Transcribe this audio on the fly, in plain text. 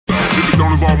If it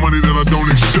don't involve money, then I don't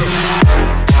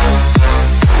accept.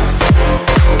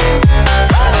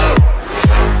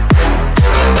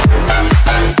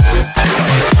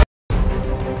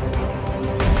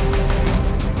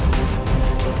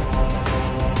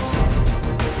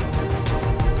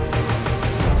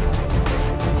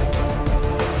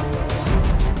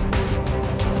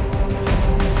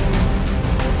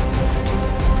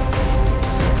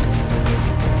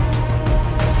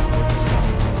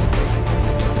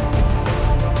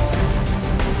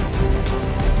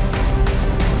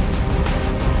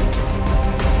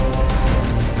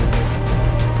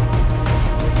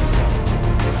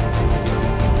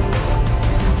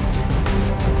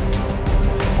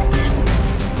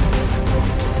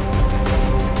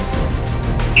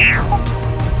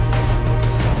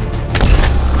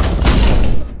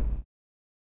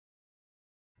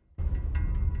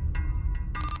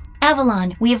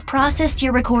 Avalon, we have processed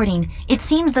your recording. It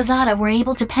seems the Zata were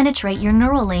able to penetrate your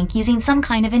neural link using some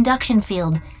kind of induction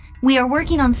field. We are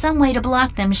working on some way to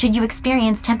block them should you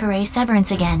experience temporary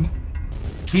severance again.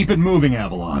 Keep it moving,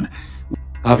 Avalon.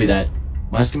 Copy that.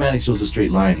 My schematic shows a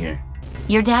straight line here.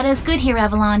 Your data is good here,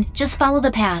 Avalon. Just follow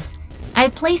the path. I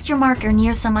have placed your marker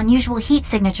near some unusual heat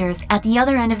signatures at the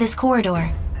other end of this corridor.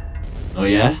 Oh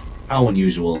yeah? How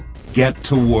unusual? Get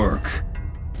to work.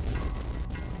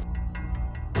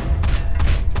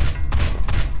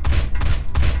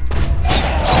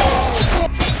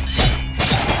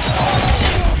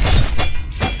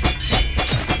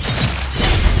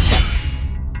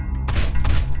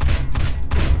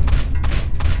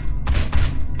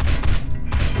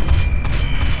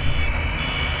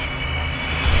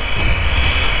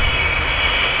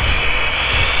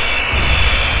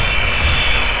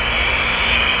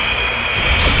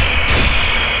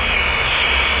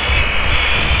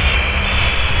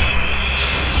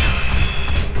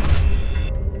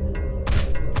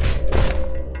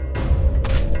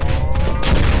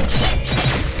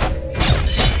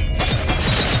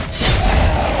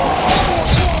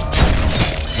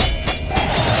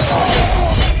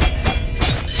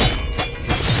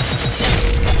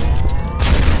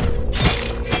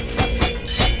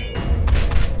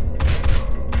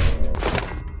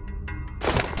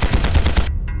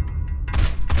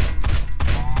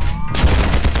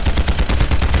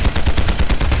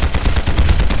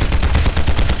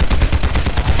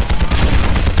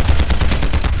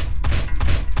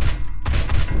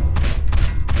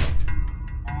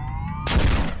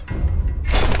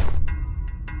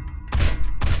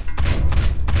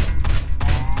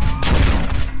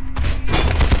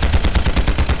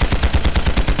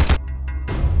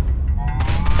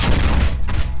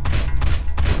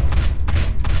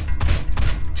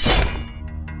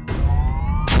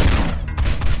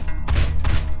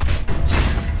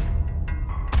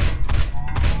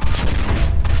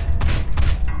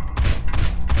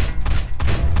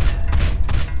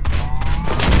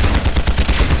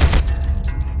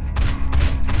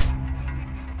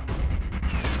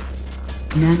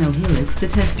 Nanohelix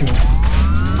detected.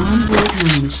 Onboard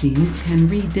nanomachines can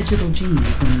read digital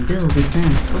genes and build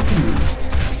advanced weaponry.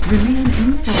 Remain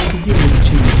inside the helix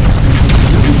chamber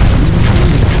until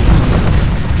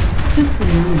System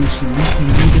nanomachines can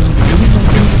rebuild any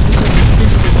weapon that possesses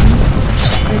digital transport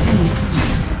at any time.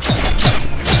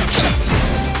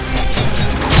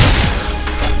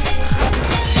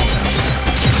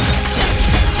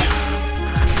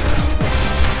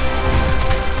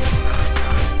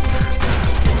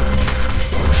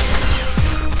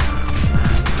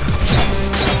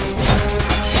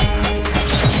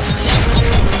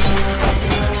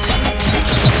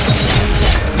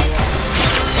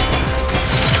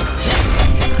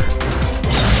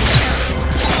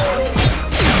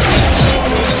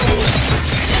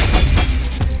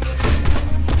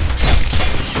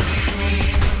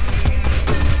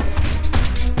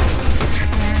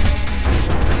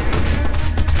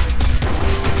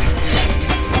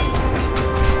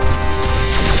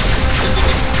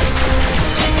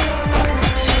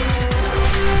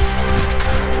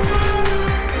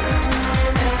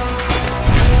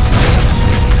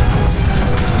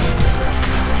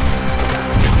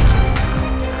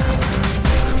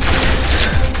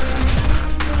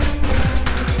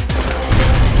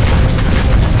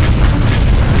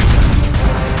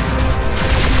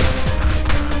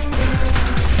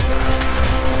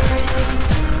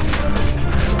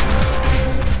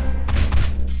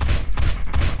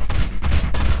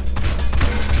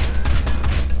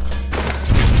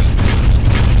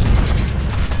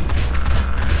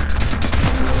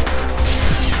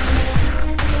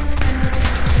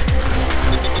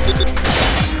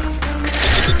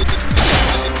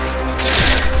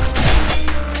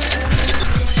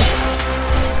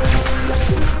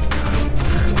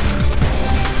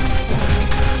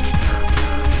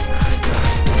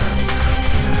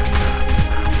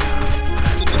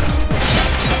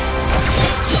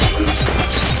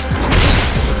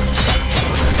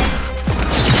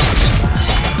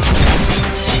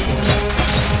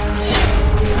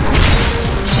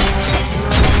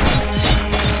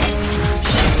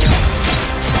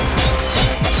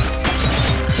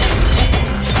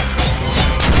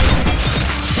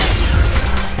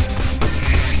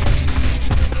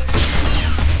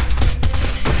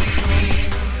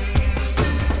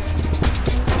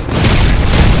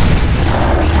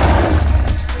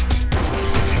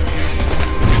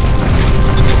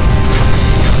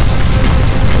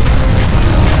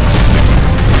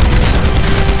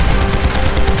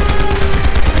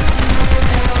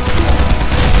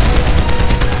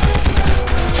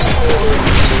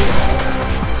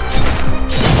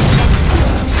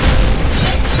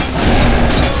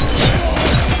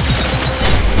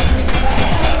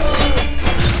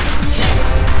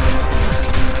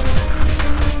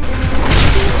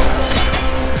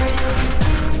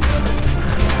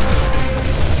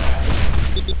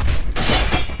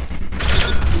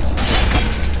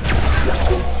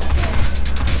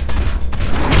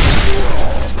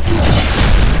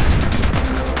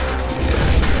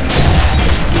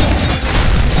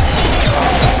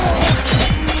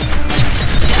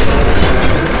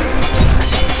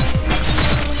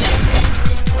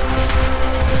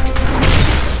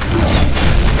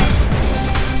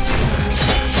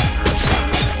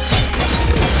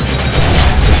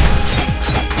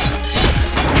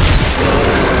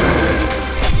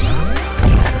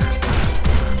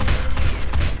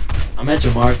 I'm at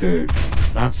your marker,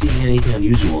 not seeing anything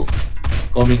unusual.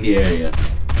 Combing the area.